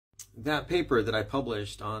that paper that I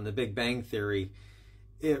published on the Big Bang Theory,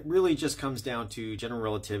 it really just comes down to general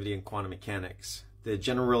relativity and quantum mechanics. The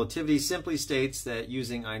general relativity simply states that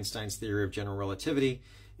using Einstein's theory of general relativity,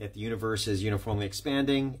 if the universe is uniformly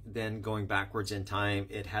expanding, then going backwards in time,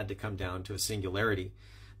 it had to come down to a singularity.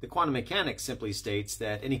 The quantum mechanics simply states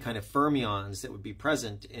that any kind of fermions that would be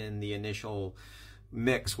present in the initial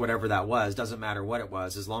mix, whatever that was, doesn't matter what it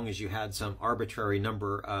was, as long as you had some arbitrary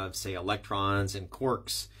number of, say, electrons and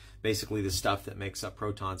quarks, basically the stuff that makes up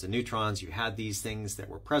protons and neutrons, you had these things that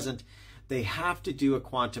were present, they have to do a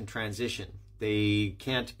quantum transition. They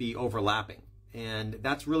can't be overlapping. And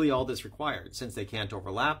that's really all that's required. Since they can't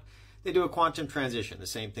overlap, they do a quantum transition, the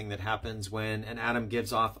same thing that happens when an atom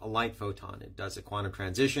gives off a light photon. It does a quantum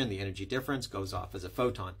transition, the energy difference goes off as a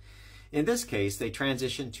photon. In this case, they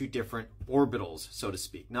transition to different orbitals, so to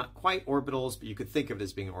speak. Not quite orbitals, but you could think of it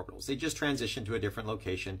as being orbitals. They just transition to a different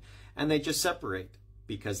location, and they just separate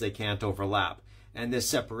because they can't overlap. And this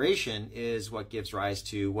separation is what gives rise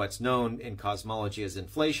to what's known in cosmology as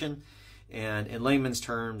inflation. And in layman's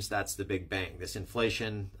terms, that's the Big Bang. This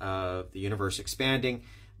inflation of the universe expanding,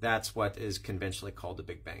 that's what is conventionally called the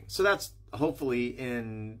Big Bang. So that's hopefully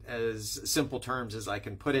in as simple terms as I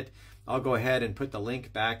can put it. I'll go ahead and put the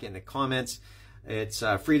link back in the comments. It's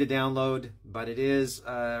free to download, but it is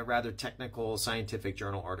a rather technical scientific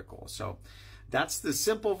journal article. So that's the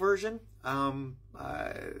simple version.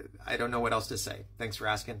 I don't know what else to say. Thanks for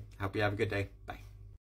asking. Hope you have a good day. Bye.